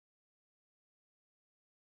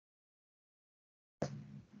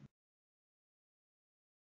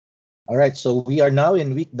All right, so we are now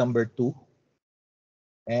in week number 2.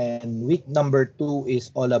 And week number 2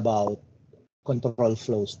 is all about control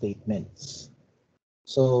flow statements.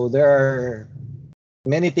 So there are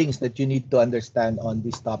many things that you need to understand on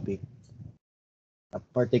this topic,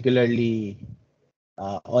 particularly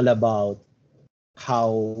all about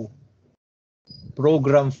how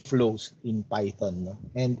program flows in Python. No?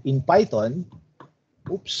 And in Python,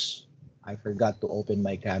 oops, I forgot to open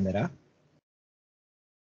my camera.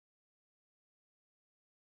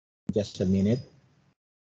 Just a minute.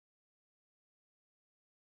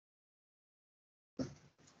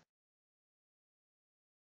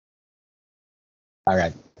 All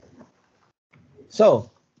right. So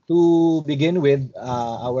to begin with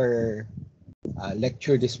our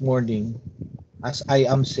lecture this morning, as I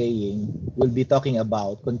am saying, we'll be talking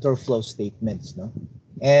about control flow statements, no?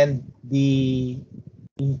 And the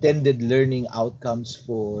intended learning outcomes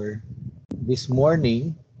for this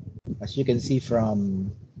morning, as you can see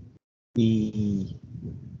from the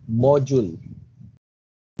module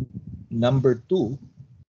number 2,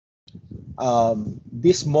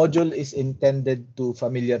 this module is intended to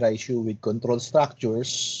familiarize you with control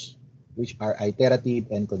structures, which are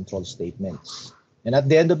iterative and control statements. And at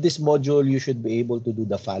the end of this module, you should be able to do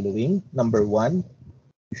the following. Number 1,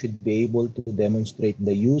 you should be able to demonstrate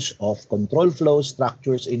the use of control flow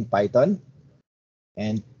structures in Python.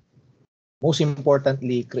 And most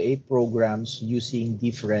importantly, create programs using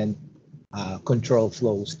different control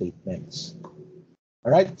flow statements.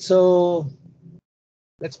 All right, so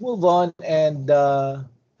let's move on and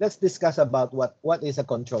let's discuss about what is a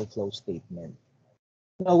control flow statement.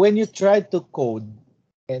 Now, when you try to code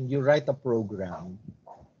and you write a program,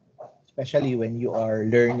 especially when you are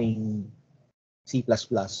learning C++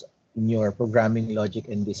 in your programming logic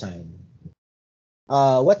and design,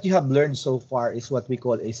 what you have learned so far is what we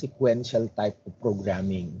call a sequential type of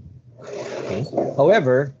programming. Okay.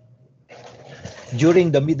 However,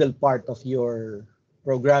 during the middle part of your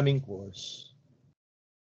programming course,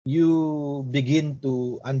 you begin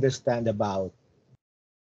to understand about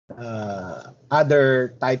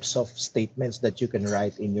other types of statements that you can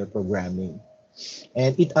write in your programming.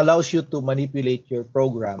 And it allows you to manipulate your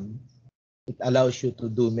program. It allows you to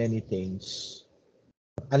do many things.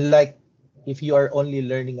 Unlike if you are only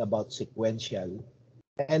learning about sequential.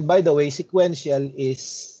 And by the way, sequential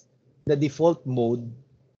is the default mode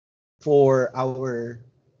for our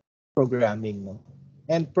programming. No?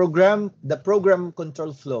 And the program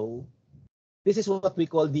control flow, this is what we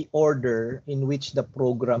call the order in which the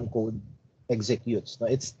program code executes. No?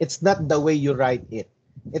 It's not the way you write it.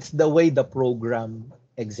 It's the way the program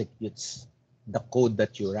executes the code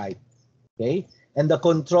that you write. Okay? And the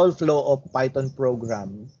control flow of Python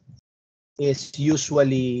program is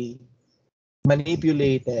usually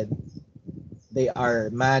manipulated. They are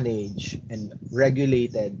managed and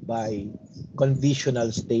regulated by conditional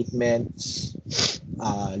statements,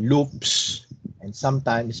 loops, and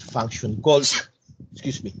sometimes function calls.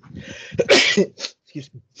 Excuse me. Excuse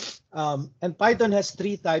me. And Python has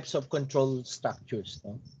 3 types of control structures,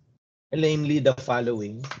 no? Namely the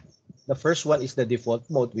following. The first one is the default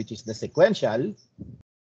mode, which is the sequential.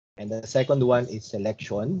 And the second one is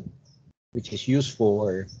selection, which is used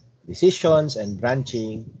for decisions and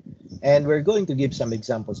branching. And we're going to give some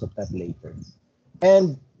examples of that later.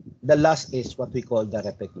 And the last is what we call the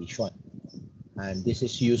repetition. And this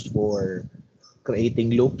is used for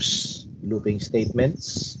creating loops, looping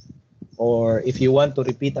statements, or if you want to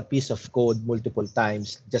repeat a piece of code multiple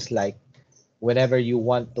times, just like whenever you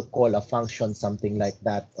want to call a function, something like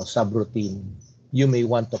that, or subroutine, you may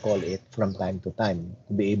want to call it from time to time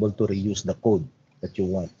to be able to reuse the code that you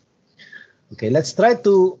want. Okay, let's try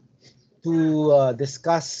to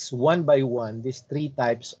discuss one by one these 3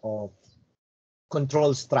 types of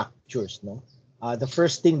control structures. No, the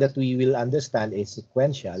first thing that we will understand is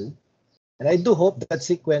sequential, and I do hope that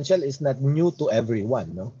sequential is not new to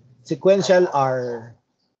everyone. No, sequential are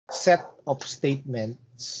set of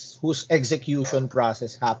statements whose execution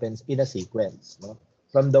process happens in a sequence. No,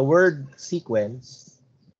 from the word sequence,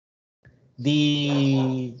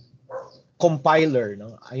 the compiler,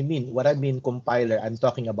 no? What I mean compiler, I'm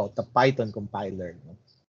talking about the Python compiler. No?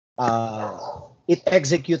 It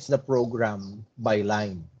executes the program by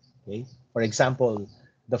line. Okay. For example,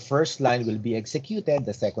 the first line will be executed,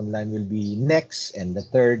 the second line will be next, and the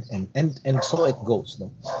third, and so it goes. No?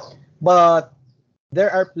 But there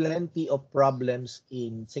are plenty of problems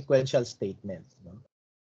in sequential statements.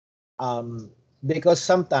 No? Because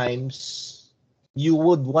sometimes you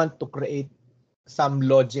would want to create some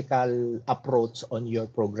logical approach on your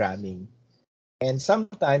programming. And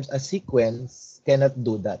sometimes a sequence cannot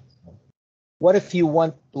do that. What if you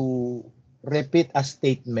want to repeat a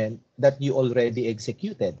statement that you already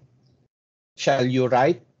executed? Shall you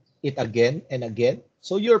write it again and again?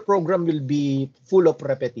 So your program will be full of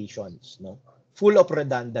repetitions, no? Full of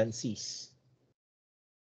redundancies.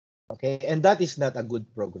 Okay, and that is not a good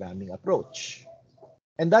programming approach.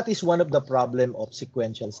 And that is one of the problem of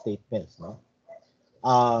sequential statements, no?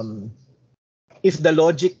 If the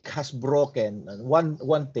logic has broken, one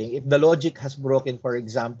thing, if the logic has broken, for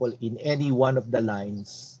example, in any one of the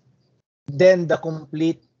lines, then the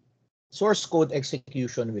complete source code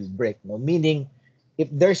execution will break, no? Meaning, if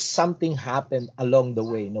there's something happened along the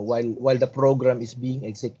way, no, while the program is being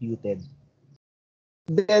executed,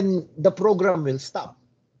 then the program will stop.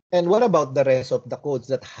 And what about the rest of the codes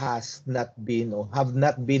that has not been or have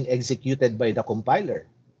not been executed by the compiler?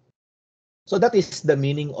 So that is the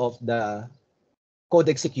meaning of the code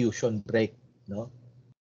execution break, no?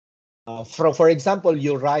 For example,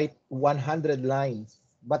 you write 100 lines,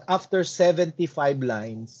 but after 75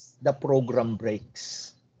 lines, the program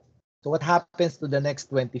breaks. So what happens to the next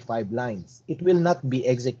 25 lines? It will not be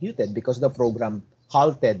executed because the program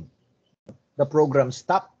halted. The program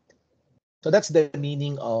stopped. So that's the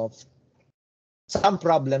meaning of some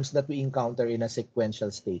problems that we encounter in a sequential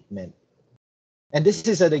statement. And this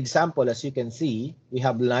is an example. As you can see, we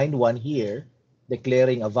have line 1 here,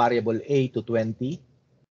 declaring a variable a to 20.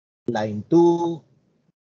 Line 2,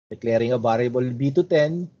 declaring a variable b to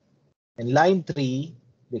 10. And line 3,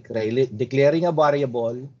 declaring a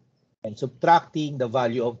variable and subtracting the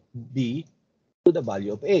value of b to the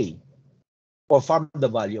value of a, or from the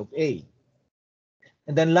value of a.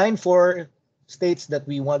 And then line 4 states that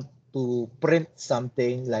we want to print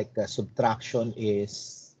something like subtraction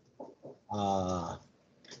is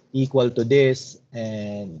equal to this,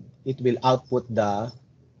 and it will output the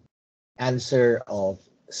answer of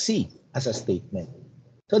C as a statement.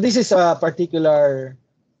 So this is a particular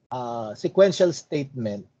sequential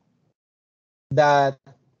statement that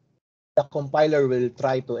the compiler will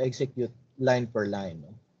try to execute line per line.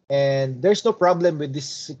 And there's no problem with this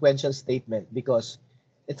sequential statement because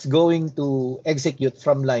it's going to execute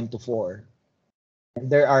from line to 4.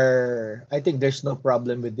 And I think there's no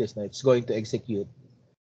problem with this. No? It's going to execute.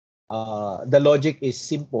 The logic is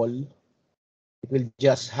simple. It will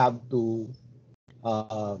just have to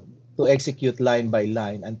execute line by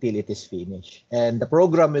line until it is finished. And the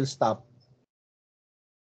program will stop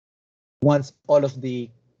once all of the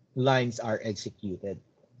lines are executed.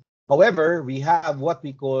 However, we have what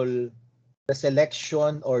we call the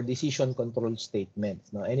selection or decision control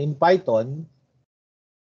statements. No? And in Python,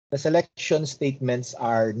 the selection statements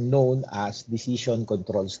are known as decision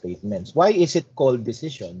control statements. Why is it called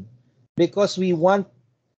decision? Because we want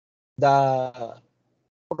the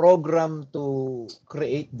program to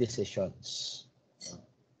create decisions.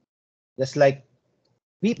 Just like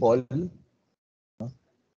people,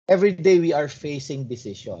 every day we are facing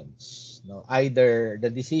decisions. No? Either the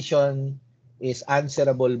decision is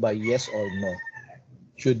answerable by yes or no.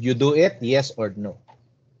 Should you do it? Yes or no.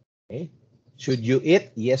 Okay? Should you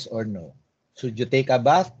eat? Yes or no. Should you take a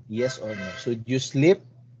bath? Yes or no. Should you sleep?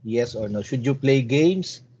 Yes or no. Should you play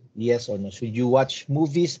games? Yes or no. Should you watch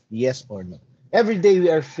movies? Yes or no. Every day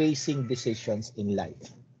we are facing decisions in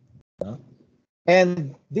life. No?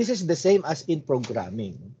 And this is the same as in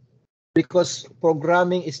programming, because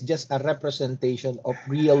programming is just a representation of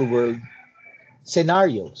real world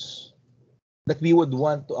scenarios that we would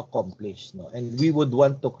want to accomplish, no? And we would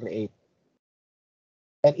want to create.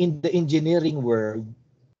 And in the engineering world,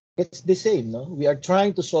 it's the same. No? We are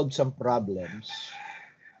trying to solve some problems,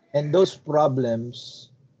 and those problems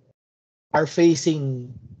are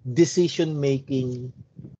facing decision-making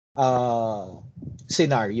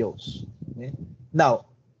scenarios. Okay? Now,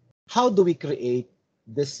 how do we create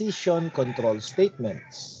decision control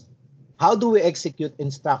statements? How do we execute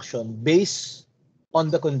instruction based on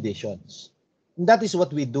the conditions? And that is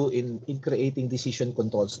what we do in creating decision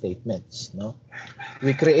control statements. No?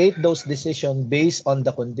 We create those decisions based on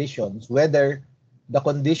the conditions, whether the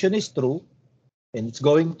condition is true and it's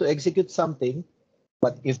going to execute something,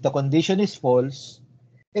 but if the condition is false,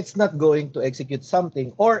 it's not going to execute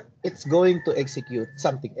something, or it's going to execute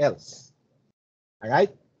something else. All right?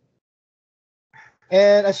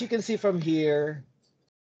 And as you can see from here,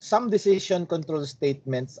 some decision control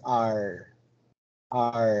statements are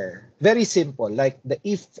very simple, like the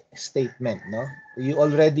if statement. No, you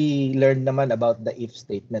already learned naman about the if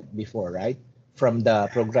statement before, right? From the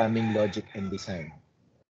programming logic and design.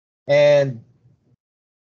 And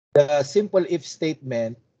the simple if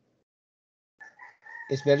statement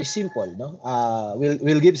is very simple. No,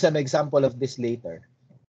 we'll give some example of this later.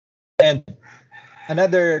 And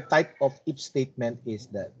Another type of if statement is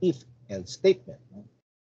the if-else statement.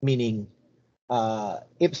 Meaning,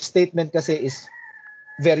 if statement kasi is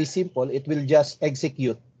very simple. It will just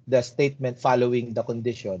execute the statement following the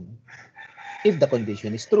condition if the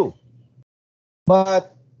condition is true.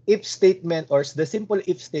 But if statement or the simple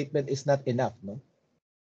if statement is not enough, no?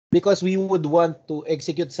 Because we would want to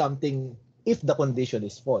execute something if the condition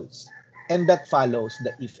is false. And that follows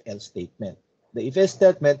the if-else statement. The if-else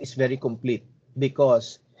statement is very complete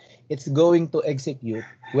because it's going to execute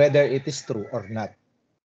whether it is true or not.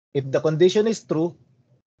 If the condition is true,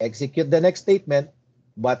 execute the next statement.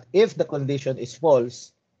 But if the condition is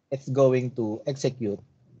false, it's going to execute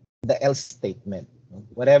the else statement.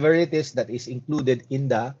 Whatever it is that is included in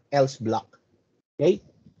the else block. Okay?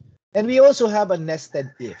 And we also have a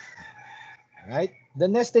nested if. Right? The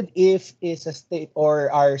nested if is a state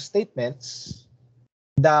or are statements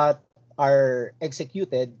that are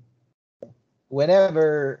executed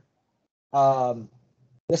whenever the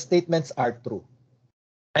statements are true.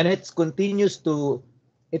 And it continues to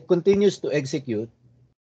execute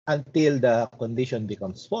until the condition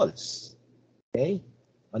becomes false. Okay?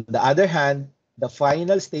 On the other hand, the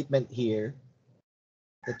final statement here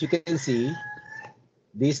that you can see,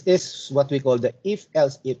 this is what we call the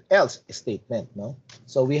if-else statement. No?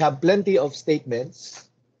 So we have plenty of statements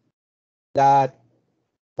that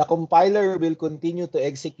the compiler will continue to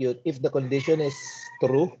execute if the condition is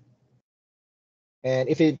true. And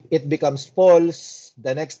if it becomes false,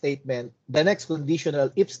 the next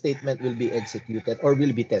conditional if statement will be executed or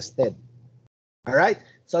will be tested. All right,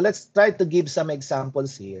 so let's try to give some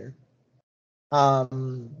examples here.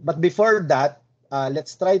 But before that,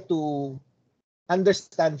 let's try to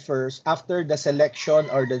understand first, after the selection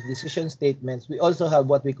or the decision statements, we also have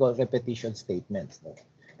what we call repetition statements.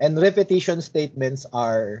 And repetition statements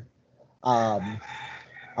are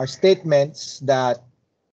statements that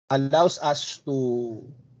allows us to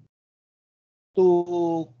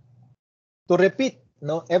repeat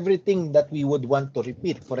everything that we would want to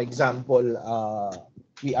repeat. For example,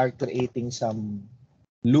 we are creating some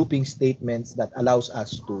looping statements that allows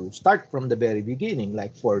us to start from the very beginning,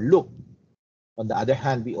 like for loop. On the other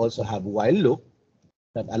hand, we also have while loop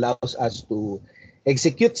that allows us to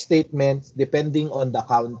execute statements depending on the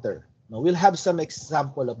counter. Now, we'll have some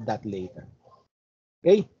example of that later.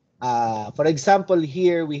 Okay. For example,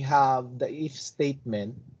 here we have the if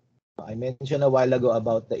statement. I mentioned a while ago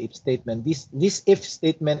about the if statement. This if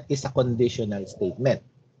statement is a conditional statement.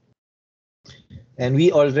 And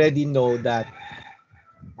we already know that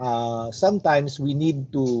sometimes we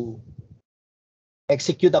need to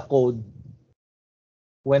execute a code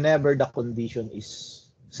whenever the condition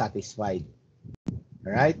is satisfied.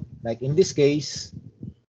 All right? Like in this case,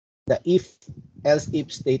 the if-else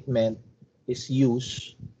if statement is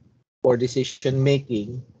used for decision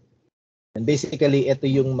making. And basically, ito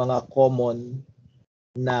yung mga common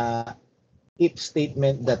na if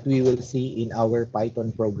statement that we will see in our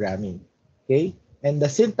Python programming. Okay? And the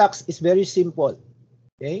syntax is very simple.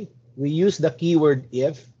 Okay? We use the keyword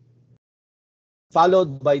if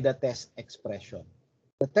followed by the test expression.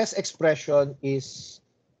 The test expression is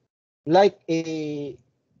like a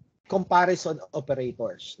comparison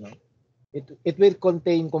operators. No? It will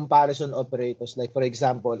contain comparison operators. Like, for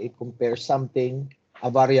example, it compares something, a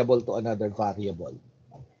variable to another variable.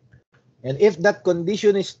 And if that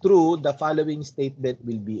condition is true, the following statement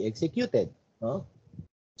will be executed. No?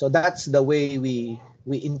 So that's the way we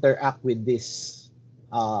interact with this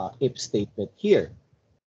if statement here.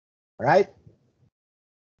 All right?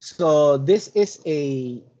 So this is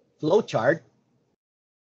a flowchart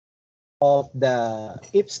of the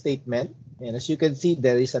if statement. And as you can see,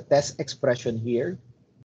 there is a test expression here.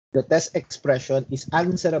 The test expression is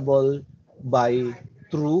answerable by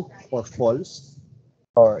true or false,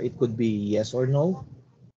 or it could be yes or no.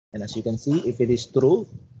 And as you can see, if it is true,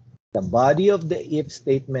 the body of the if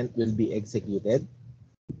statement will be executed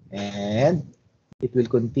and it will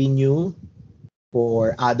continue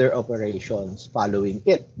for other operations following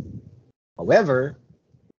it. However,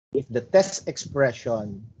 if the test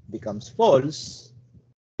expression becomes false,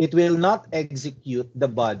 it will not execute the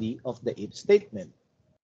body of the if statement.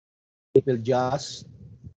 It will just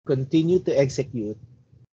continue to execute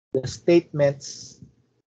the statements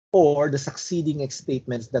or the succeeding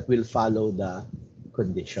statements that will follow the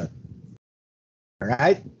condition. All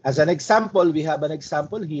right. As an example, we have an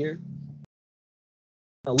example here.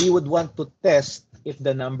 We would want to test if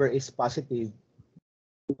the number is positive.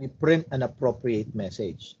 We print an appropriate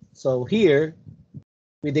message. So here,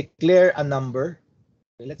 we declare a number.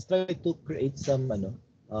 Okay, let's try to create some,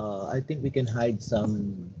 I think we can hide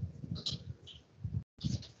some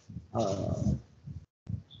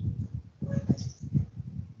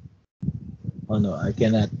Oh no, I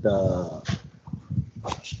cannot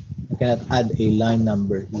add a line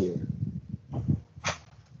number here.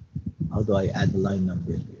 How do I add a line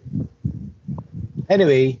number here?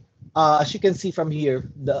 Anyway, as you can see from here,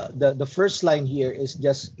 the first line here is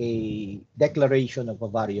just a declaration of a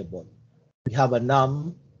variable. We have a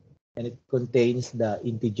num, and it contains the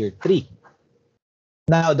integer 3.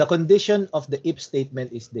 Now, the condition of the if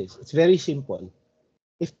statement is this. It's very simple.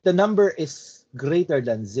 If the number is greater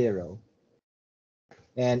than 0,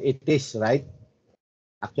 and it is, right?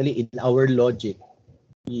 Actually, in our logic,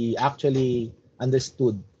 we actually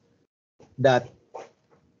understood that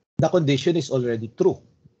the condition is already true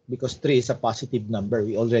because 3 is a positive number.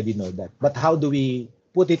 We already know that. But how do we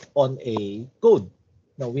put it on a code?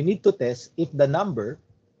 Now, we need to test if the number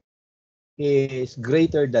is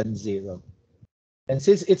greater than 0. And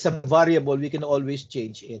since it's a variable, we can always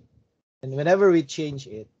change it. And whenever we change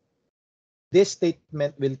it, this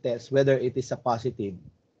statement will test whether it is a positive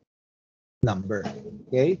number.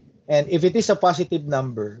 Okay? And if it is a positive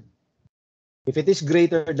number, if it is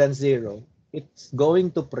greater than 0, it's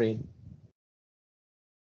going to print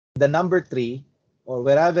the number 3, or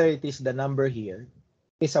wherever it is the number here,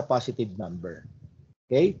 is a positive number.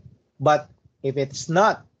 Okay? But if it's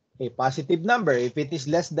not a positive number, if it is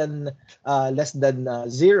less than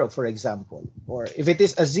 0, for example, or if it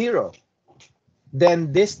is a 0,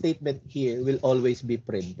 then this statement here will always be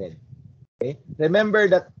printed. Okay? Remember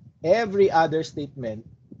that every other statement,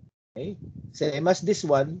 okay, same as this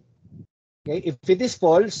one, okay, if it is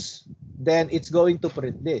false, then it's going to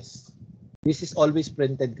print this. This is always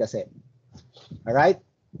printed kasi. All right?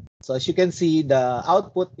 So as you can see, the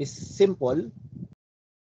output is simple.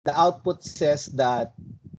 The output says that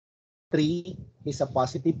 3 is a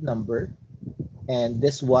positive number, and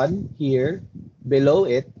this one here below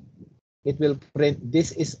it, it will print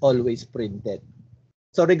this is always printed.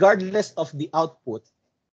 So regardless of the output,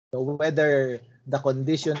 so whether the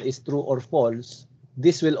condition is true or false,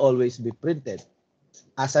 this will always be printed.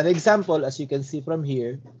 As an example, as you can see from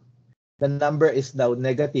here, the number is now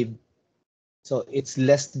negative. So it's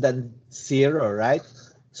less than 0, right?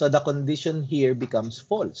 So the condition here becomes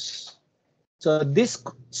false. So this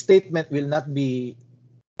statement will not be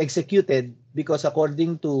executed because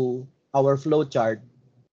according to our flow chart,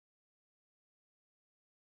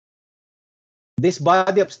 this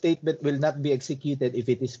body of statement will not be executed if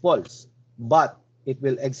it is false, but it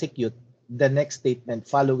will execute the next statement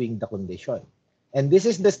following the condition. And this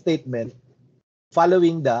is the statement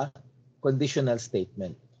following the conditional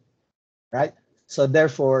statement, right? So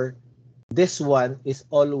therefore, this one is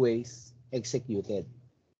always executed.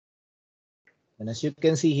 And as you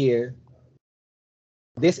can see here,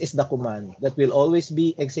 this is the command that will always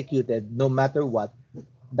be executed no matter what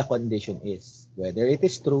the condition is, whether it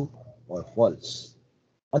is true or false.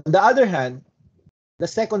 On the other hand, the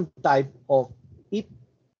second type of if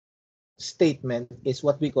statement is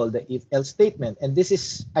what we call the if-else statement. And this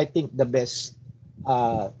is, I think, the best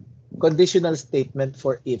conditional statement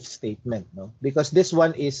for if statement, no? Because this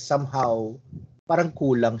one is somehow parang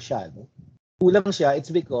kulang siya, no? Kulang siya,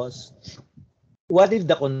 it's because what if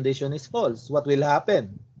the condition is false? What will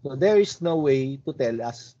happen? So there is no way to tell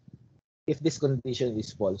us if this condition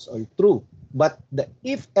is false or true. But the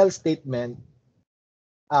if-else statement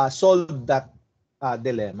solved that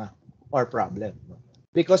dilemma or problem.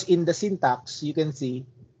 Because in the syntax, you can see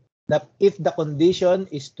that if the condition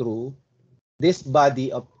is true, this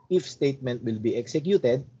body of if statement will be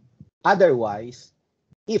executed. Otherwise,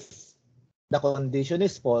 if the condition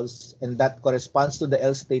is false and that corresponds to the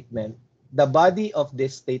else statement, the body of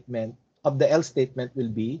this statement, of the else statement,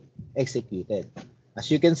 will be executed.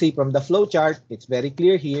 As you can see from the flow chart, it's very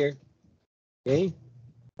clear here. Okay?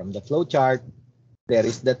 From the flow chart, there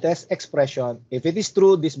is the test expression. If it is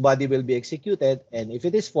true, this body will be executed. And if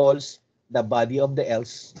it is false, the body of the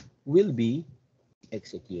else will be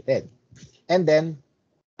executed. And then,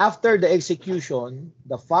 after the execution,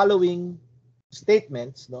 the following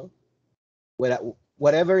statements, no,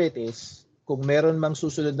 whatever it is, kung meron mang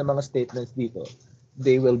susunod na mga statements dito,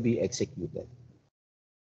 they will be executed.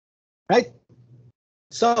 Right?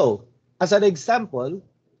 So, as an example,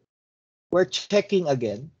 we're checking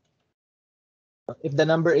again if the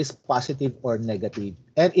number is positive or negative,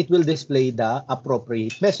 and it will display the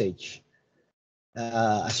appropriate message.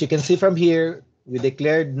 As you can see from here, we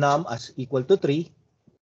declared num as equal to 3.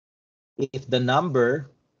 If the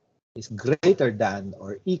number is greater than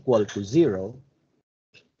or equal to 0,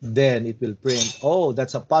 then it will print, oh,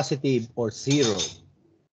 that's a positive or 0.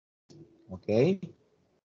 Okay?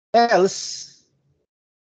 Else,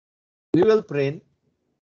 we will print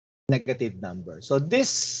negative number. So this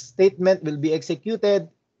statement will be executed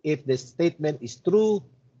if the statement is true.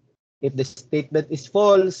 If the statement is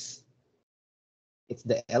false, it's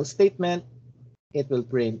the else statement. It will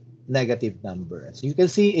print negative number. So you can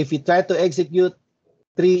see if you try to execute,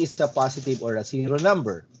 3 is a positive or a 0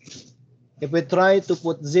 number. If we try to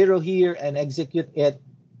put 0 here and execute it,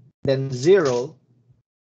 then 0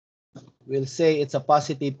 will say it's a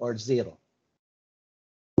positive or 0.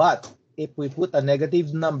 But if we put a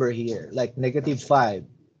negative number here, like -5,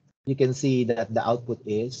 you can see that the output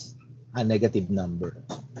is a negative number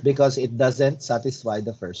because it doesn't satisfy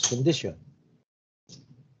the first condition.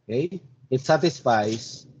 Okay? It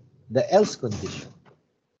satisfies the else condition.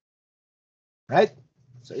 Right?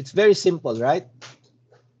 So it's very simple, right?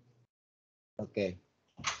 Okay.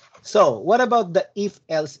 So what about the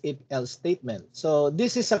if-else statement? So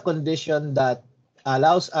this is a condition that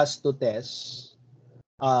allows us to test.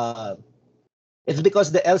 It's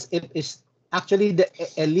because the else if is actually the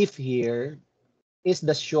elif here is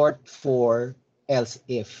the short for else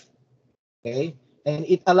if. Okay? And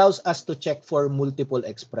it allows us to check for multiple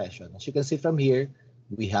expressions. As you can see from here,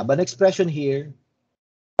 we have an expression here,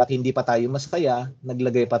 but hindi pa tayo masaya,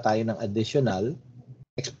 naglagay pa tayo ng additional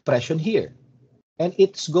expression here. And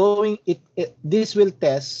it's going, this will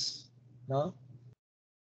test, no?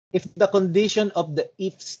 If the condition of the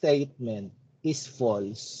if statement is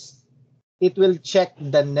false, it will check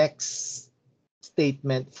the next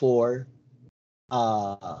statement for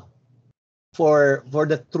the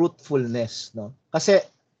truthfulness, no? Kasi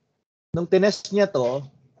nung tinest niya to,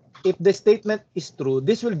 if the statement is true,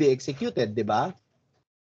 this will be executed, di ba?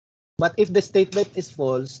 But if the statement is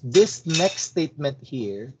false, this next statement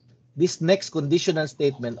here, this next conditional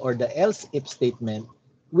statement or the else if statement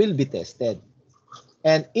will be tested.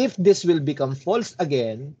 And if this will become false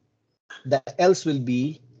again, the else will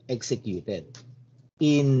be executed.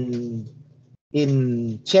 In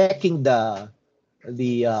checking the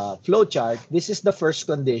flow chart, this is the first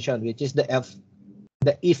condition, which is the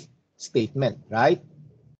if statement, right?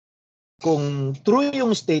 Kung true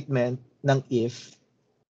yung statement ng if,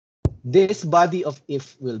 this body of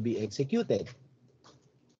if will be executed.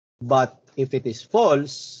 But if it is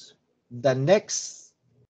false, the next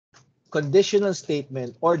conditional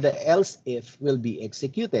statement or the else if will be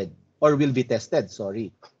executed or will be tested,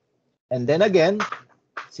 sorry. And then again,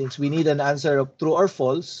 since we need an answer of true or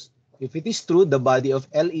false, if it is true, the body of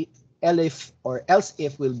elif or else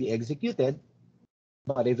if will be executed.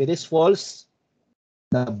 But if it is false,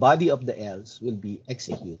 the body of the else will be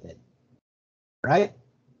executed. Right?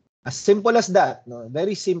 As simple as that, no?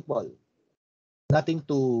 Very simple. Nothing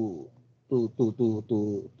to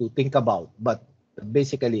think about, but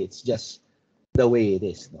basically it's just the way it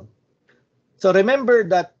is, no? So remember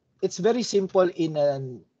that it's very simple in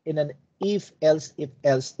an if else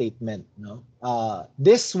statement, no?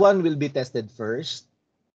 This one will be tested first.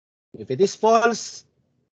 If it is false,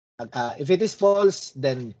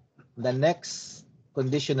 then the next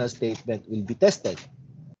conditional statement will be tested.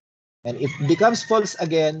 And if it becomes false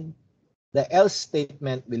again, the else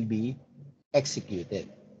statement will be executed.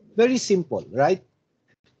 Very simple, right?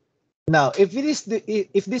 Now, if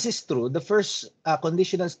this is true, the first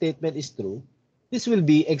conditional statement is true, this will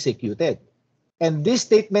be executed. And these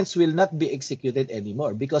statements will not be executed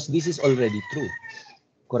anymore because this is already true.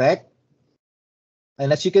 Correct?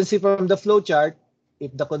 And as you can see from the flow chart,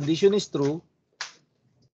 if the condition is true,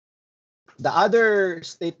 the other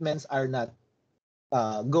statements are not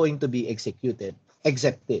going to be executed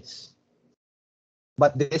except this.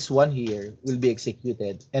 But this one here will be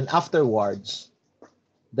executed, and afterwards,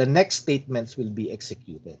 the next statements will be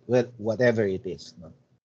executed. Well, whatever it is, no?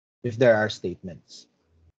 If there are statements.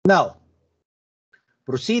 Now,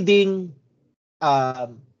 proceeding,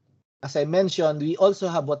 as I mentioned, we also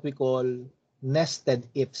have what we call nested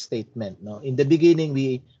if statement. No, in the beginning,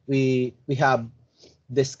 we have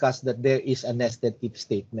discussed that there is a nested if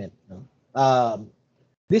statement. No?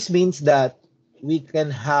 This means that we can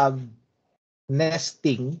have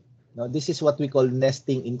nesting. Now, this is what we call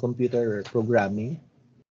nesting in computer programming,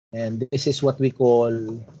 and this is what we call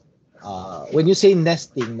when you say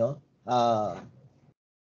nesting, no,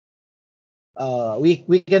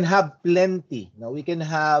 we can have plenty. No, we can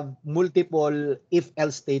have multiple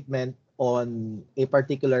if-else statement on a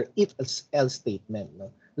particular if-else statement.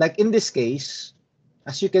 No? Like in this case,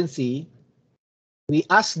 as you can see, we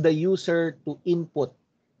ask the user to input.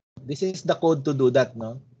 This is the code to do that,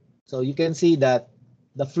 no? So you can see that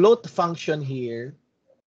the float function here,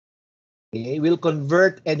 okay, will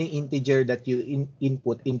convert any integer that you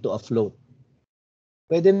input into a float.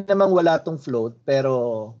 Pwede namang wala tong float,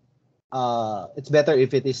 pero it's better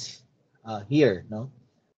if it is here, no?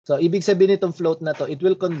 So, ibig sabihin itong float na to, it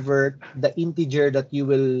will convert the integer that you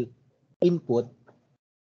will input.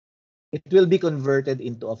 It will be converted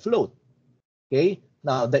into a float. Okay?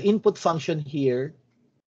 Now, the input function here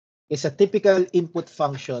is a typical input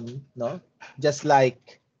function, no? Just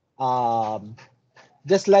like what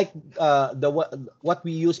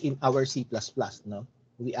we use in our C++, no?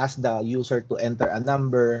 We ask the user to enter a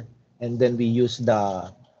number, and then we use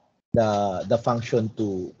the function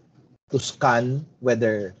to scan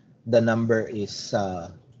whether the number is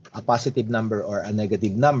a positive number or a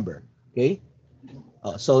negative number. Okay.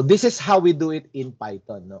 So this is how we do it in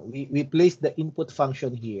Python. No? We place the input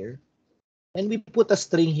function here, and we put a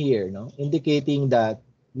string here, no, indicating that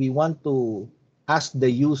we want to ask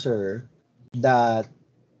the user that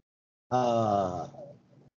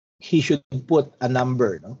he should put a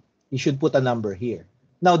number. No, he should put a number here.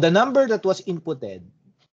 Now the number that was inputted,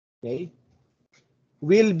 okay,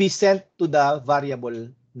 will be sent to the variable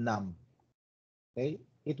num. Okay,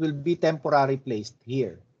 it will be temporarily placed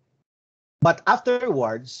here. But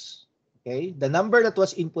afterwards, okay, the number that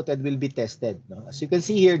was inputted will be tested. No? As you can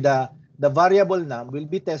see here, the variable num will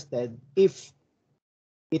be tested if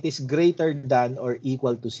it is greater than or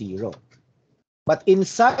equal to 0. But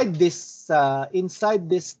inside this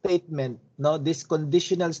statement, no, this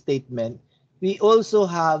conditional statement, we also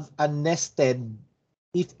have a nested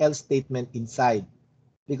if-else statement inside,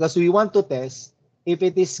 because we want to test if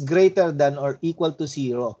it is greater than or equal to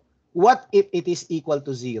 0. What if it is equal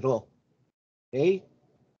to 0? Okay.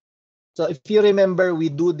 So if you remember, we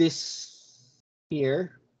do this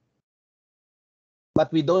here,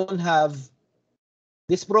 but we don't have,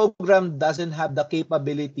 this program doesn't have the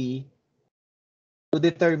capability to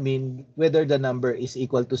determine whether the number is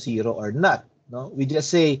equal to 0 or not. No, we just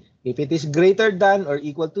say if it is greater than or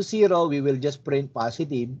equal to 0, we will just print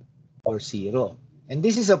positive or 0. And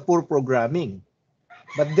this is a poor programming.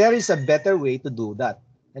 But there is a better way to do that,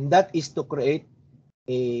 and that is to create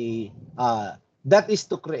a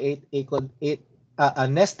a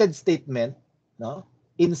nested statement, no,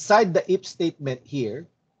 inside the if statement here.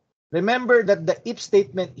 Remember that the if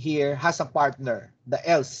statement here has a partner, the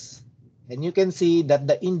else. And you can see that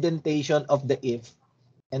the indentation of the if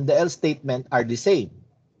and the else statement are the same.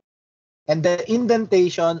 And the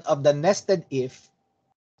indentation of the nested if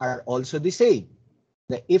are also the same.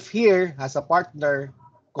 The if here has a partner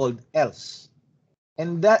called else.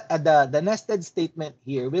 And that the nested statement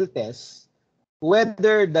here will test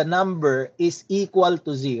whether the number is equal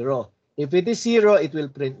to 0. If it is 0, it will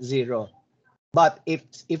print 0. But if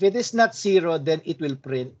it is not 0, then it will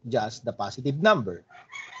print just the positive number.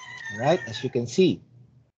 Right? As you can see.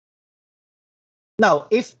 Now,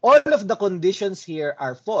 if all of the conditions here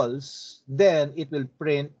are false, then it will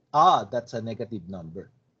print, that's a negative number.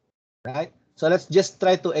 Right? So let's just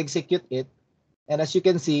try to execute it. And as you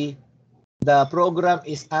can see, the program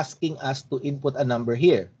is asking us to input a number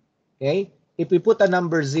here. Okay? If we put a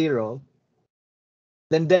number 0,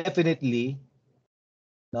 then definitely,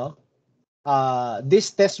 no,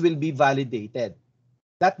 this test will be validated.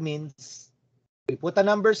 That means we put a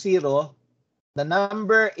number 0, the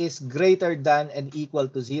number is greater than and equal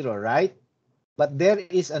to 0, right? But there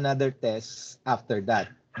is another test after that.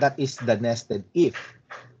 That is the nested if.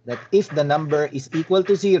 That if the number is equal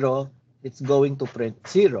to 0, it's going to print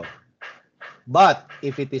 0. But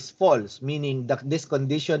if it is false, meaning that this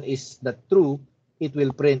condition is not true, it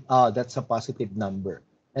will print, that's a positive number.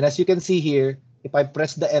 And as you can see here, if I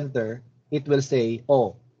press the enter, it will say,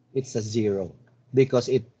 it's a 0. Because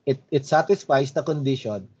it satisfies the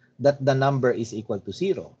condition that the number is equal to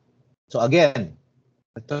 0. So again,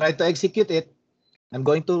 I try to execute it. I'm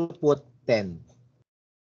going to put 10.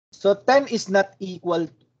 So 10 is not equal,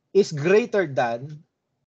 is greater than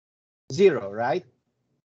 0, right?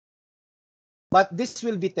 But this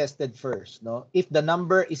will be tested first. No? If the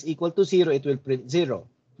number is equal to 0, it will print 0.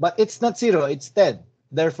 But it's not 0, it's 10.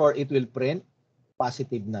 Therefore, it will print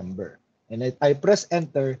positive number. And if I press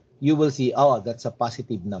enter, you will see, that's a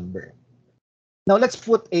positive number. Now, let's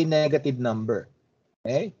put a negative number.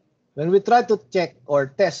 Okay? When we try to check or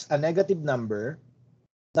test a negative number,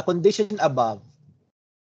 the condition above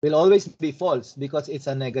will always be false because it's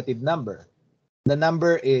a negative number. The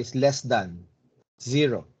number is less than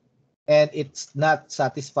 0. And it's not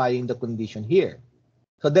satisfying the condition here.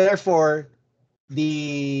 So therefore,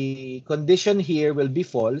 the condition here will be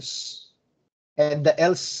false, and the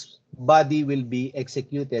else body will be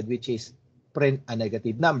executed, which is print a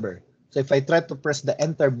negative number. So if I try to press the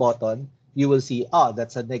enter button, you will see,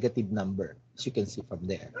 that's a negative number, as you can see from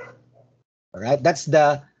there. All right, that's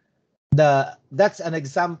that's an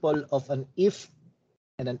example of an if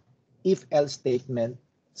and an if else statement,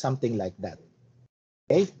 something like that.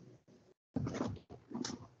 Okay.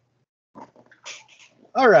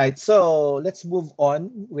 All right, so let's move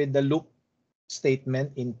on with the loop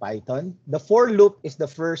statement in Python. The for loop is the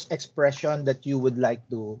first expression that you would like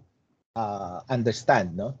to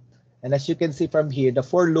understand, no? And as you can see from here, the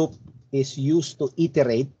for loop is used to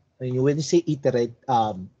iterate. When you say iterate,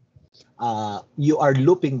 you are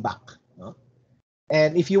looping back, no?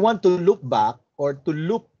 And if you want to loop back or to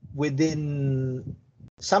loop within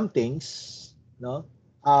some things, no,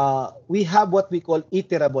 we have what we call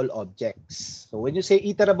iterable objects. So when you say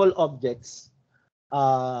iterable objects,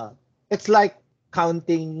 it's like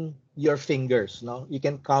counting your fingers. No, you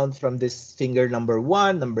can count from this finger number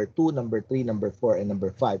 1, number 2, number 3, number 4, and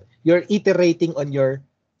number 5. You're iterating on your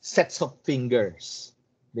sets of fingers,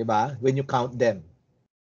 diba? When you count them.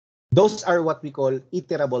 Those are what we call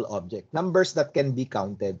iterable object, numbers that can be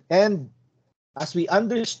counted. And as we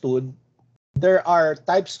understood, there are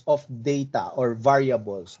types of data or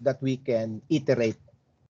variables that we can iterate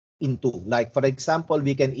into. Like, for example,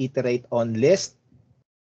 we can iterate on list,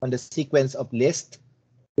 on the sequence of list.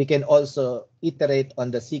 We can also iterate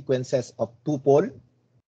on the sequences of tuple.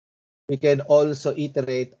 We can also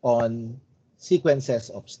iterate on sequences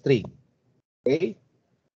of string. Okay?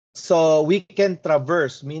 So we can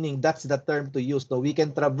traverse, meaning that's the term to use. So we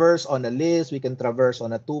can traverse on a list, we can traverse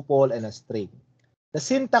on a tuple and a string. The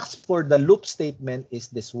syntax for the loop statement is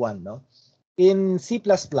this one, no? In C++,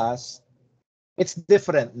 it's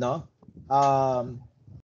different, no?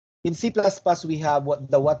 In C++, we have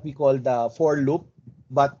what we call the for loop,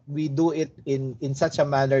 but we do it in such a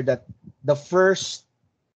manner that the first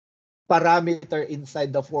parameter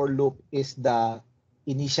inside the for loop is the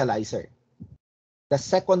initializer. The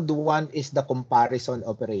second one is the comparison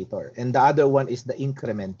operator, and the other one is the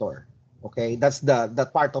incrementor. Okay, that's the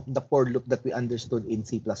part of the for loop that we understood in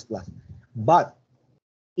C++. But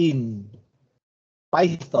in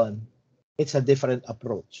Python, it's a different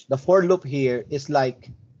approach. The for loop here is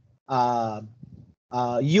like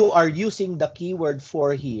you are using the keyword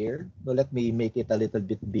for here. So let me make it a little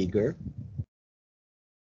bit bigger.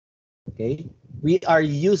 Okay, we are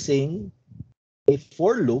using a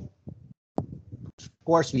for loop. Of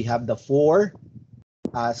course, we have the for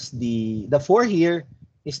as the for here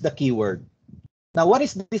is the keyword. Now, what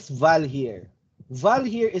is this val here? Val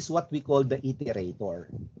here is what we call the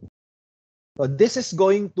iterator. So this is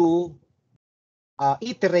going to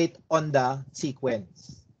iterate on the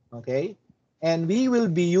sequence. Okay, and we will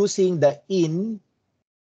be using the in.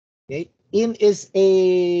 Okay, in is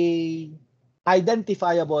a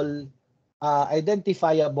identifiable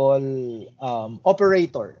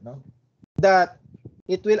operator, no? That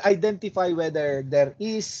it will identify whether there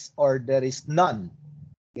is or there is none.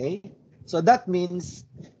 Okay, so that means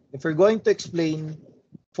if we're going to explain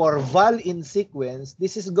for val in sequence,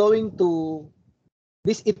 this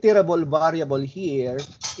iterable variable here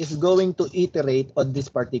is going to iterate on this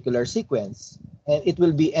particular sequence, and it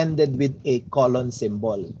will be ended with a colon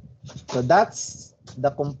symbol. So that's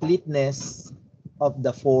the completeness of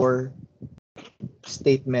the for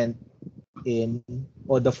statement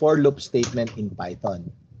or the for loop statement in Python.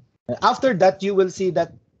 And after that, you will see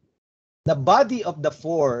that the body of the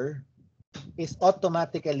for is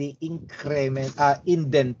automatically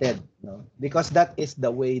indented, no? Because that is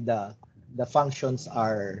the way the functions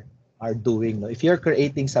are doing. No? If you're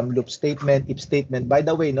creating some loop statement, if statement, by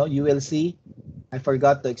the way, no, you will see, I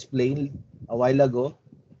forgot to explain a while ago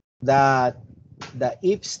that the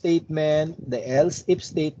if statement, the else if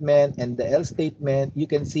statement, and the else statement, you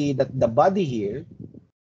can see that the body here,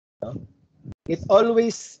 no, it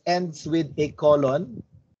always ends with a colon.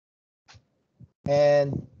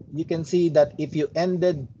 And you can see that if you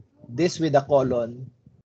ended this with a colon,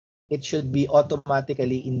 it should be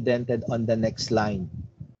automatically indented on the next line.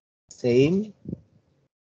 Same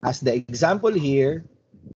as the example here.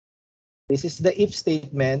 This is the if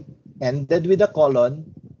statement ended with a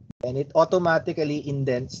colon, and it automatically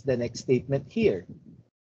indents the next statement here.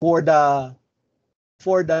 For the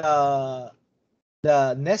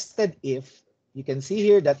nested if, you can see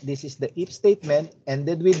here that this is the if statement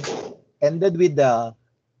ended with the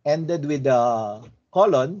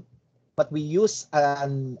colon, but we use a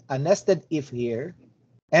nested if here,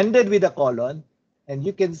 ended with a colon, and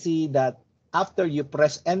you can see that after you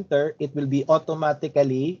press enter, it will be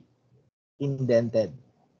automatically indented.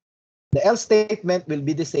 The else statement will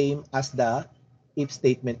be the same as the if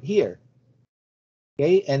statement here.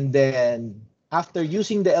 Okay, and then after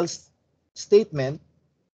using the else statement,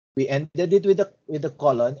 we ended it with a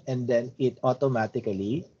colon, and then it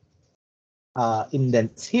automatically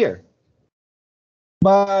indents here.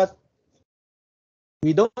 But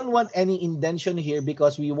We don't want any indentation here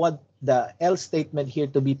because we want the else statement here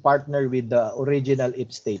to be partnered with the original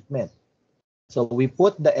if statement. So we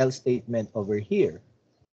put the else statement over here,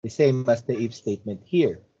 the same as the if statement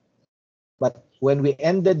here. But when we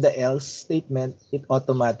ended the else statement, it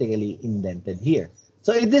automatically indented here.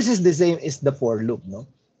 So this is the same as the for loop, no?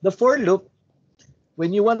 The for loop,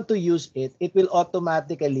 when you want to use it, it will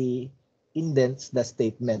automatically indents the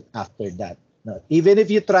statement after that. Now, even if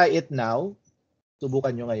you try it now,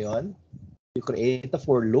 subukan nyo ngayon, you create a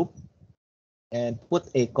for loop and put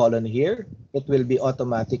a colon here, it will be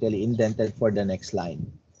automatically indented for the next line.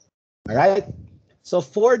 All right? So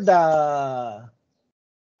for the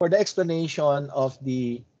explanation of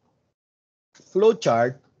the flow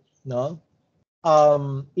chart, no,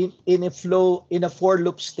 in a for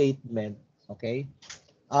loop statement, okay,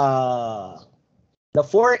 the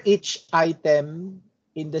for each item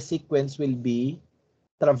in the sequence will be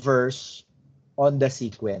traversed on the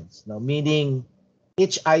sequence, no, meaning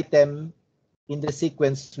each item in the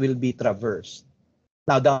sequence will be traversed.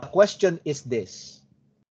 Now the question is this: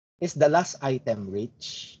 is the last item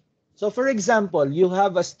rich? So for example, you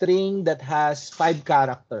have a string that has 5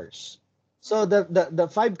 characters. So the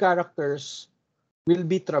 5 characters will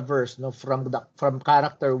be traversed, no, from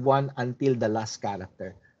character 1 until the last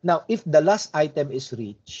character. Now, if the last item is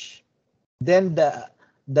reached, then the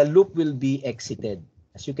loop will be exited.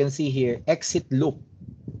 As you can see here, exit loop.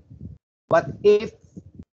 But if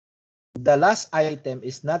the last item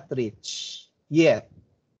is not reached yet,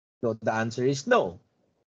 so the answer is no,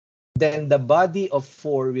 then the body of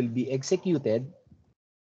 4 will be executed.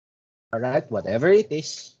 All right, whatever it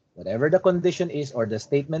is, whatever the condition is or the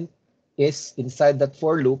statement is inside that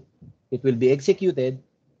for loop, it will be executed,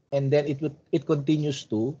 and then it continues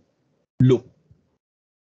to loop.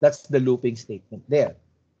 That's the looping statement there.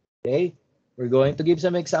 Okay, we're going to give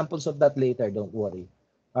some examples of that later, don't worry.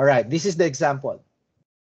 All right, this is the example.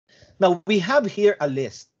 Now we have here a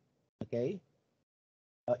list. Okay,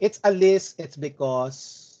 it's a list. It's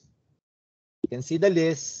because you can see the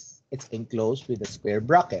list, it's enclosed with the square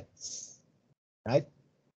brackets, right?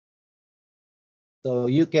 So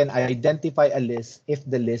you can identify a list if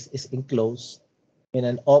the list is enclosed in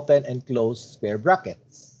an open and closed square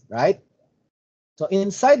brackets, right? So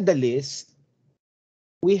inside the list,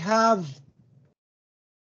 we have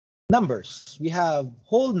numbers. We have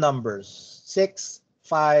whole numbers: 6,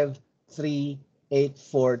 5, 3, 8,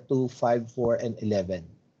 4, 2, 5, 4, and 11.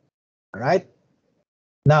 All right?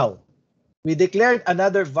 Now, we declared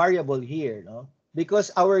another variable here, no?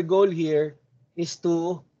 Because our goal here is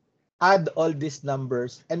to add all these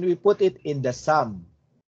numbers and we put it in the sum.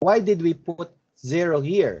 Why did we put 0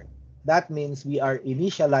 here? That means we are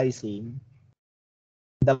initializing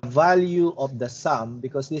the value of the sum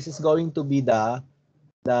because this is going to be the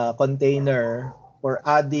container for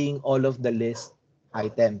adding all of the list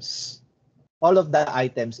items, all of the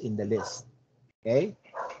items in the list. Okay?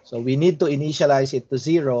 So we need to initialize it to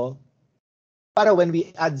 0 para when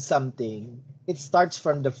we add something, it starts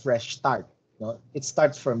from the fresh start. No? It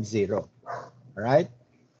starts from 0. All right?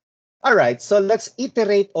 All right, so let's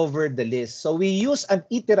iterate over the list. So we use an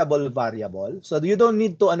iterable variable. So you don't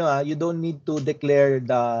need to you don't need to declare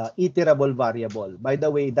the iterable variable. By the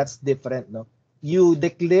way, that's different, no? You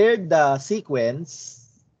declare the sequence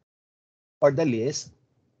or the list,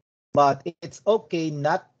 but it's okay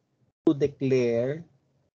not to declare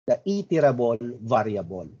the iterable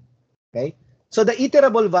variable. Okay? So the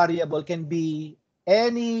iterable variable can be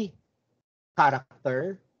any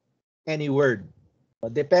character, any word.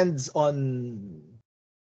 It depends on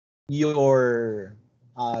your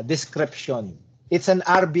description. It's an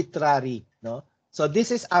arbitrary, no? So this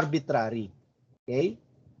is arbitrary, okay?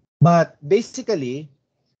 But basically,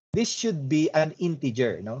 this should be an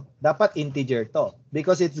integer, no? Dapat integer to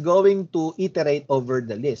because it's going to iterate over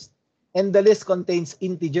the list. And the list contains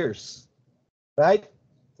integers, right?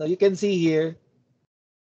 So you can see here,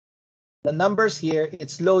 the numbers here,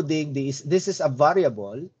 it's loading. This is a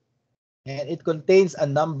variable, and it contains a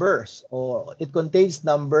numbers, or it contains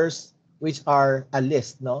numbers which are a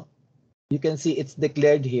list, no? You can see it's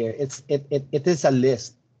declared here. It is a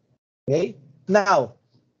list. Okay? Now,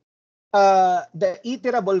 the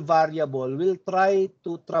iterable variable will try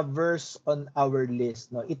to traverse on our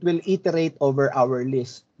list. No? It will iterate over our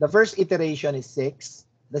list. The first iteration is 6.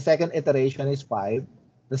 The second iteration is 5.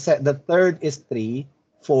 The third is 3,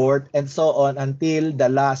 fourth, and so on until the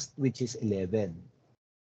last, which is 11.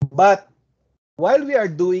 But while we are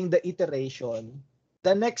doing the iteration,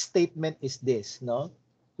 the next statement is this, no?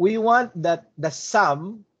 We want that the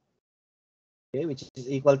sum, okay, which is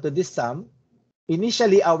equal to this sum.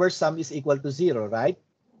 Initially, our sum is equal to 0, right?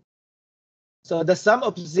 So the sum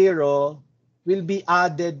of 0 will be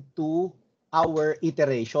added to our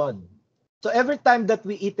iteration. So every time that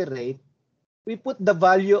we iterate, we put the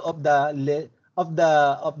value of the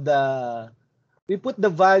we put the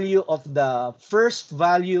value of the first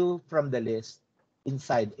value from the list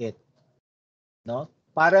inside it, no?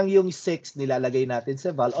 Parang yung 6 nilalagay natin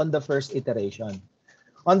sa val on the first iteration.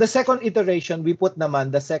 On the second iteration, we put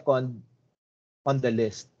naman the second on the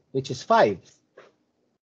list, which is 5.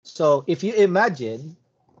 So if you imagine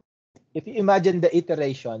the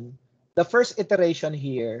iteration, the first iteration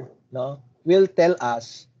here, no, will tell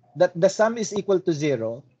us that the sum is equal to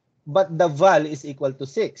 0, but the val is equal to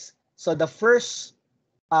 6. So the first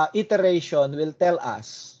iteration will tell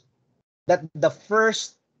us that the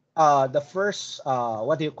first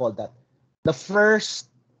what do you call that? The first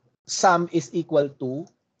sum is equal to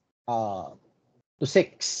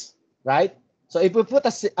 6, right? So if we put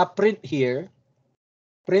a print here,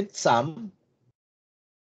 print sum.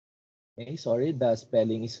 Okay, sorry, the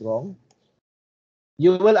spelling is wrong.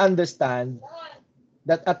 You will understand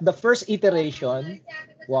that at the first iteration,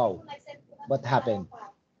 wow, what happened?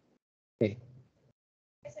 Okay.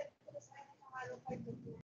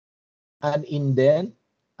 An indent.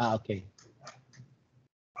 Okay.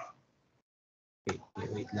 Okay,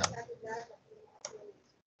 wait lang.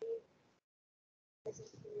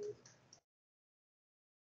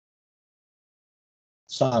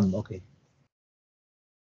 Sum, okay.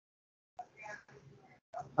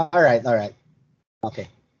 All right. Okay.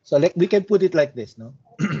 So we can put it like this, no?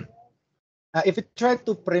 If you try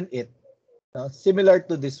to print it, similar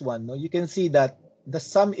to this one, no, you can see that the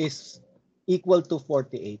sum is equal to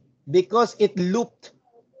 48 because it looped.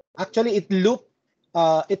 Actually, it looped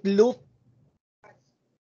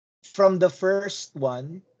from the first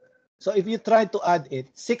one. So if you try to add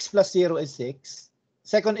it, 6 plus 0 is 6.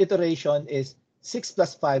 Second iteration is 6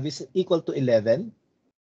 plus 5 is equal to 11.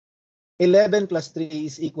 11 plus 3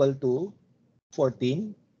 is equal to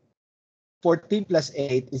 14. 14 plus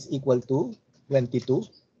 8 is equal to 22.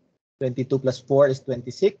 22 plus 4 is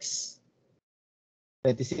 26.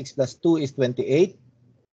 26 plus 2 is 28.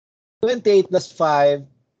 28 plus 5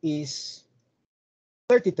 is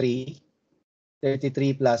 33.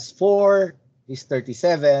 33 plus 4 is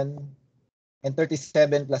 37. And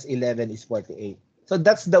 37 plus 11 is 48. So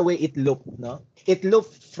that's the way it looped, no? It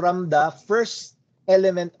looped from the first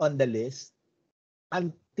element on the list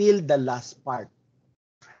until the last part.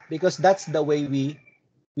 Because that's the way we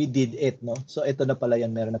did it, no? So ito na pala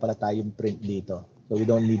yan, meron na pala tayong print dito. So we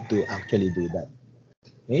don't need to actually do that.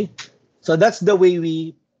 Okay? So that's the way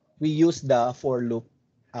we use the for loop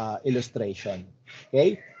illustration.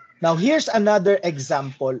 Okay? Now here's another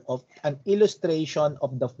example of an illustration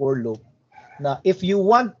of the for loop. Now, if you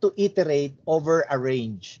want to iterate over a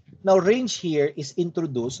range, now range here is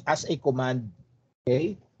introduced as a command,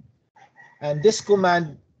 okay? And this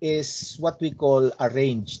command is what we call a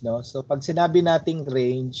range, no? So pag sinabi nating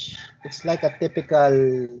range, it's like a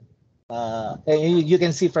typical, you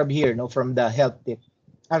can see from here, no, from the help tip.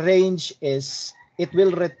 A range is, it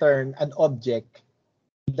will return an object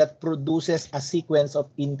that produces a sequence of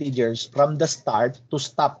integers from the start to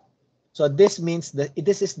stop. So this means that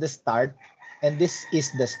this is the start and this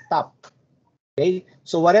is the stop. Okay,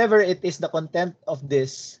 so whatever it is, the content of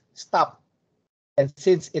this stop, and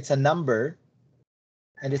since it's a number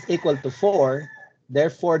and it's equal to 4,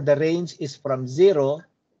 therefore the range is from 0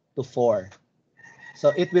 to 4.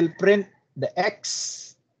 So it will print the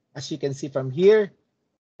x, as you can see from here,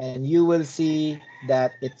 and you will see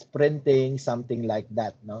that it's printing something like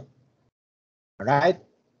that, no? All right.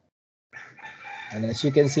 And as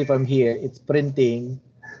you can see from here, it's printing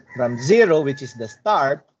from 0, which is the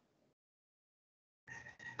start,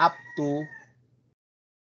 up to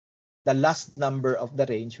the last number of the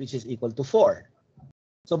range, which is equal to 4.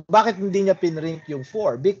 So bakit hindi niya pinrint yung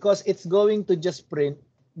 4? Because it's going to just print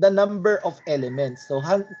the number of elements. So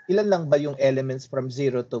ilan lang ba yung elements from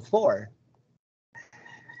 0 to 4?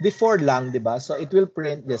 Before lang, di ba? So it will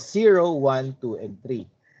print the 0, 1, 2, and 3.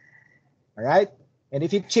 All right? And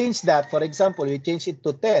if you change that, for example, you change it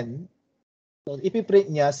to 10, so ipiprint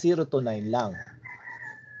niya 0 to 9 lang.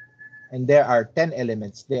 And there are 10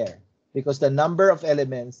 elements there. Because the number of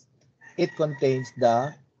elements, it contains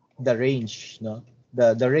the range, no?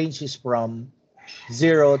 The range is from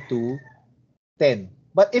 0 to 10.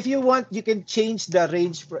 But if you want, you can change the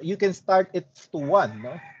range. You can start it to 1,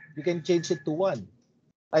 no? You can change it to 1.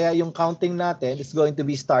 Kaya yung counting natin is going to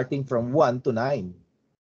be starting from 1 to 9.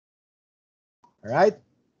 All right?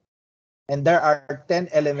 And there are 10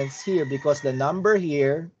 elements here because the number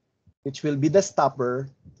here, which will be the stopper,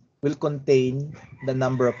 will contain the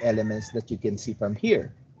number of elements that you can see from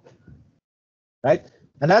here. right?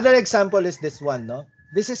 Another example is this one, no?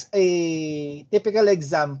 This is a typical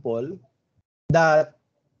example that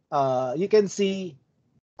you can see.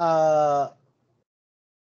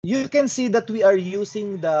 You can see that we are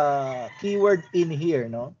using the keyword in here,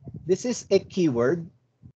 no? This is a keyword.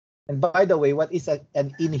 And by the way, what is an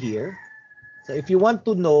in here? So if you want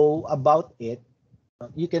to know about it,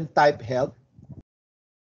 you can type help.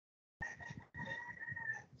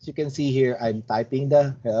 As you can see here, I'm typing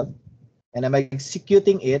the help and I'm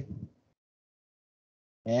executing it.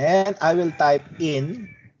 And I will type in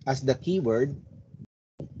as the keyword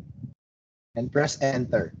and press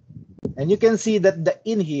enter. And you can see that the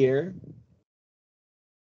in here,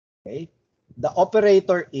 okay, the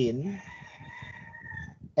operator in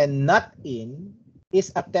and not in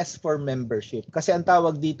is a test for membership. Kasi ang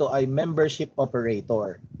tawag dito ay membership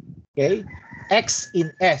operator. Okay? X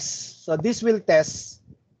in S. So this will test,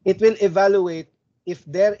 it will evaluate if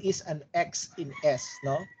there is an X in S,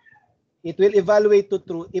 no? It will evaluate to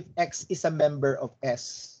true if X is a member of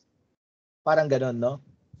S. Parang ganon, no?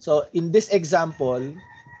 So in this example,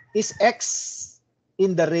 is X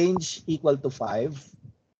in the range equal to 5?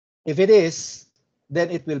 If it is,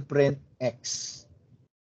 then it will print X.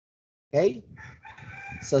 Okay?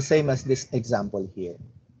 So same as this example here.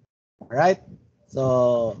 All right?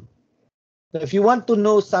 So if you want to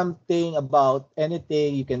know something about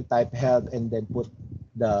anything, you can type help and then put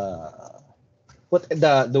the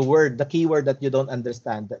word, the keyword that you don't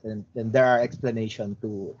understand, and there are explanation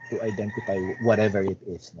to identify whatever it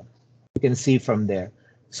is. No? You can see from there.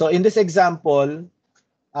 So in this example,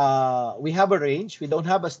 we have a range. We don't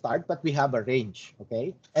have a start, but we have a range.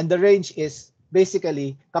 Okay? And the range is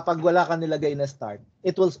basically, kapag wala ka nilagay na start,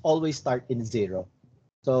 it will always start in 0.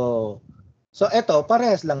 So ito,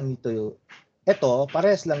 parehas lang nito. Ito,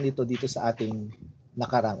 parehas lang nito dito sa ating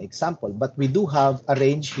nakarang example. But we do have a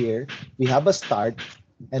range here. We have a start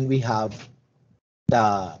and we have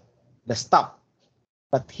the stop.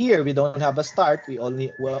 But here we don't have a start. We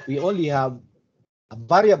only have a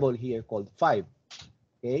variable here called 5.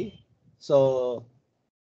 Okay? So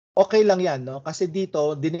okay lang 'yan, no? Kasi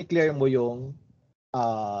dito dineclare mo yung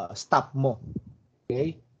stop mo.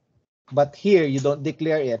 Okay? But here you don't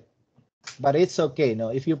declare it. But it's okay,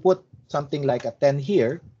 no? If you put something like a 10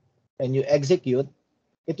 here and you execute,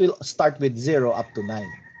 it will start with 0 up to 9.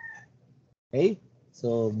 Okay?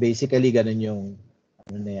 So basically ganun yung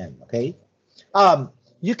ano na yan, okay?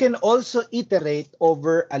 You can also iterate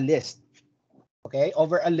over a list. Okay?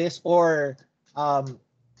 Over a list, or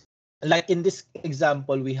like in this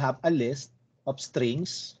example, we have a list of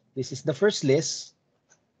strings. This is the first list.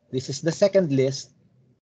 This is the second list.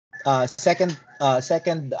 Second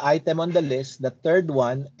item on the list, the third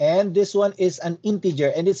one, and this one is an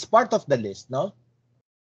integer and it's part of the list, no?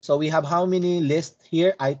 So we have how many list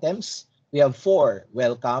here, items? We have 4,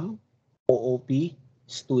 welcome, OOP,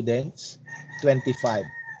 students, 25.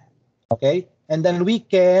 Okay, and then we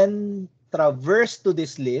can traverse to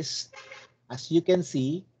this list. As you can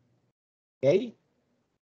see, okay,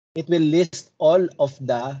 it will list all of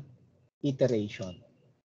the iteration.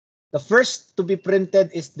 The first to be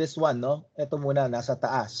printed is this one, no? Ito muna, nasa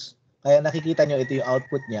taas. Kaya nakikita nyo, ito yung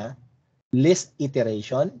output niya. List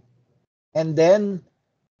iteration. And then,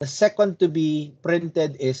 the second to be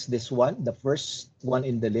printed is this one, the first one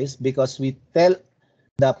in the list, because we tell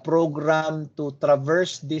the program to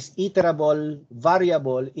traverse this iterable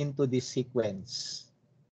variable into this sequence.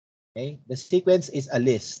 Okay? The sequence is a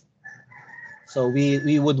list. So we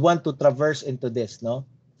would want to traverse into this, no?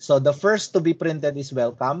 So the first to be printed is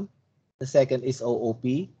welcome. The second is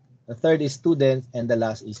OOP. The third is students. And the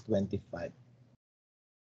last is 25.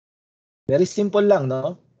 Very simple lang,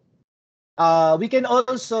 no? We can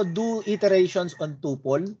also do iterations on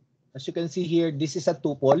tuple. As you can see here, this is a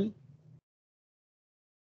tuple.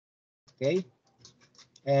 Okay?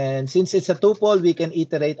 And since it's a tuple, we can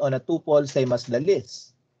iterate on a tuple same as the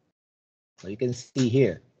list. So you can see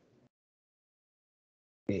here.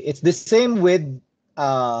 Okay. It's the same with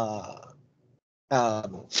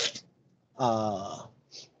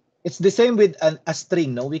it's the same with a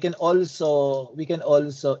string, no? We can also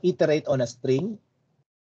iterate on a string.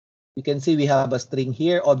 You can see we have a string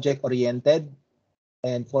here, object oriented,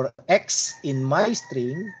 and for X in my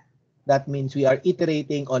string, that means we are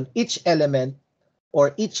iterating on each element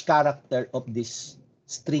or each character of this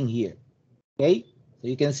string here. Okay, so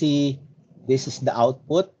you can see this is the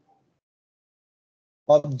output,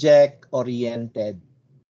 object oriented.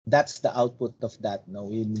 That's the output of that. Now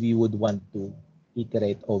we would want to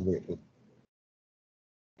iterate over it.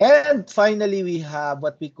 And finally, we have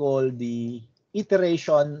what we call the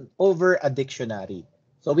iteration over a dictionary.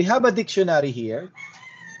 So we have a dictionary here.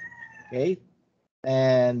 Okay.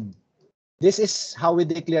 And this is how we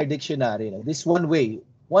declare dictionary. This one way.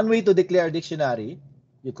 One way to declare dictionary,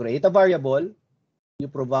 you create a variable, you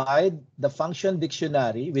provide the function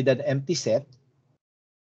dictionary with an empty set,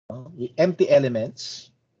 with empty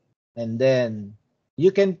elements, and then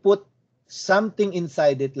you can put something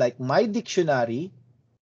inside it like my dictionary.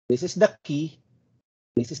 This is the key,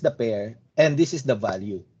 this is the pair, and this is the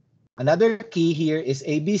value. Another key here is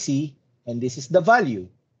ABC, and this is the value.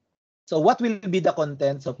 So what will be the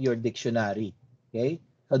contents of your dictionary? Okay,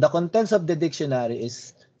 so the contents of the dictionary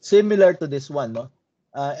is similar to this one, no?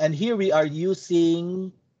 And here we are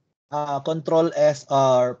using control S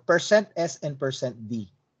or %S and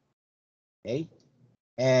 %D. Okay,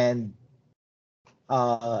 and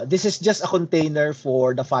this is just a container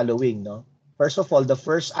for the following, no? First of all, the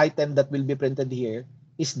first item that will be printed here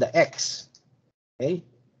is the X. Okay,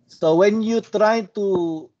 so when you try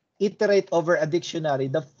to iterate over a dictionary,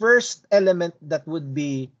 the first element that would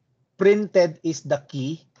be printed is the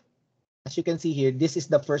key. As you can see here, this is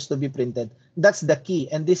the first to be printed. That's the key,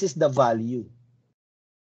 and this is the value.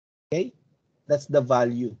 Okay, that's the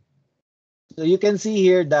value. So you can see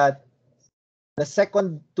here that the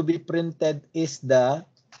second to be printed is the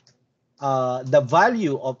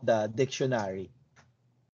value of the dictionary.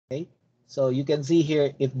 Okay, so you can see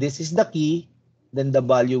here, if this is the key, then the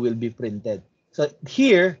value will be printed. So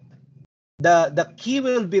here, the key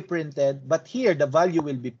will be printed, but here the value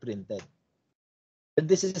will be printed. And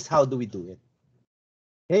this is how do we do it.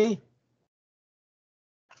 Okay.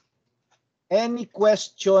 Any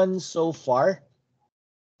questions so far?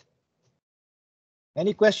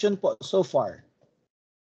 Any question po so far?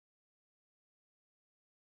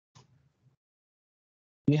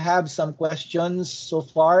 You have some questions so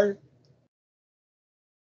far?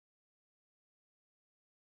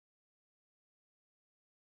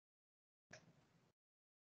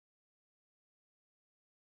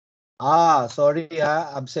 Sorry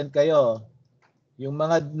ha, absent kayo. Yung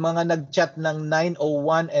mga nag-chat ng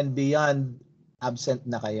 9:01 and beyond, absent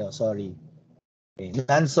na kayo. Sorry. Okay,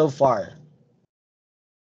 none so far.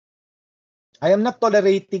 I am not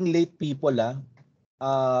tolerating late people.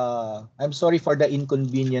 I'm sorry for the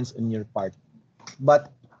inconvenience on your part. But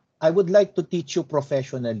I would like to teach you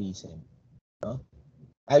professionalism. No?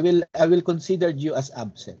 I will consider you as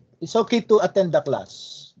absent. It's okay to attend the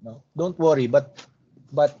class. No? Don't worry. But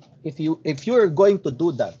if you're going to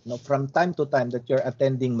do that, no, from time to time that you're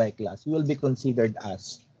attending my class, you will be considered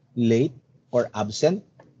as late or absent,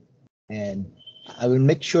 and I will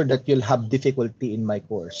make sure that you'll have difficulty in my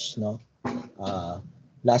course. No,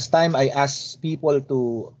 last time I asked people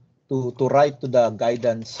to write to the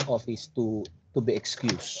guidance office to be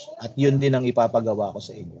excused, at yun din ang ipapagawa ko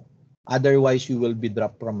sa inyo. Otherwise, you will be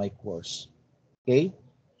dropped from my course. Okay?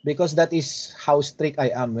 Because that is how strict I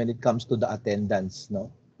am when it comes to the attendance. No,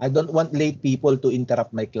 I don't want late people to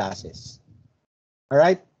interrupt my classes. All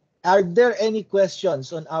right? Are there any questions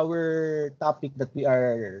on our topic that we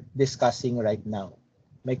are discussing right now?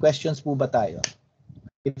 May questions po ba tayo?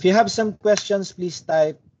 If you have some questions, please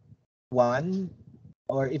type 1.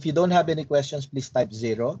 Or if you don't have any questions, please type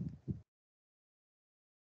 0.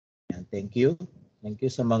 Thank you. Thank you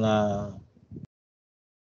sa mga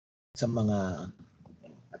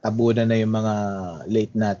tabunan na yung mga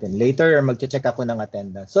late natin. Later, magche-check ako ng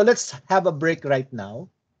attendance. So let's have a break right now.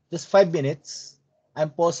 Just 5 minutes. I'm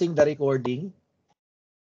pausing the recording.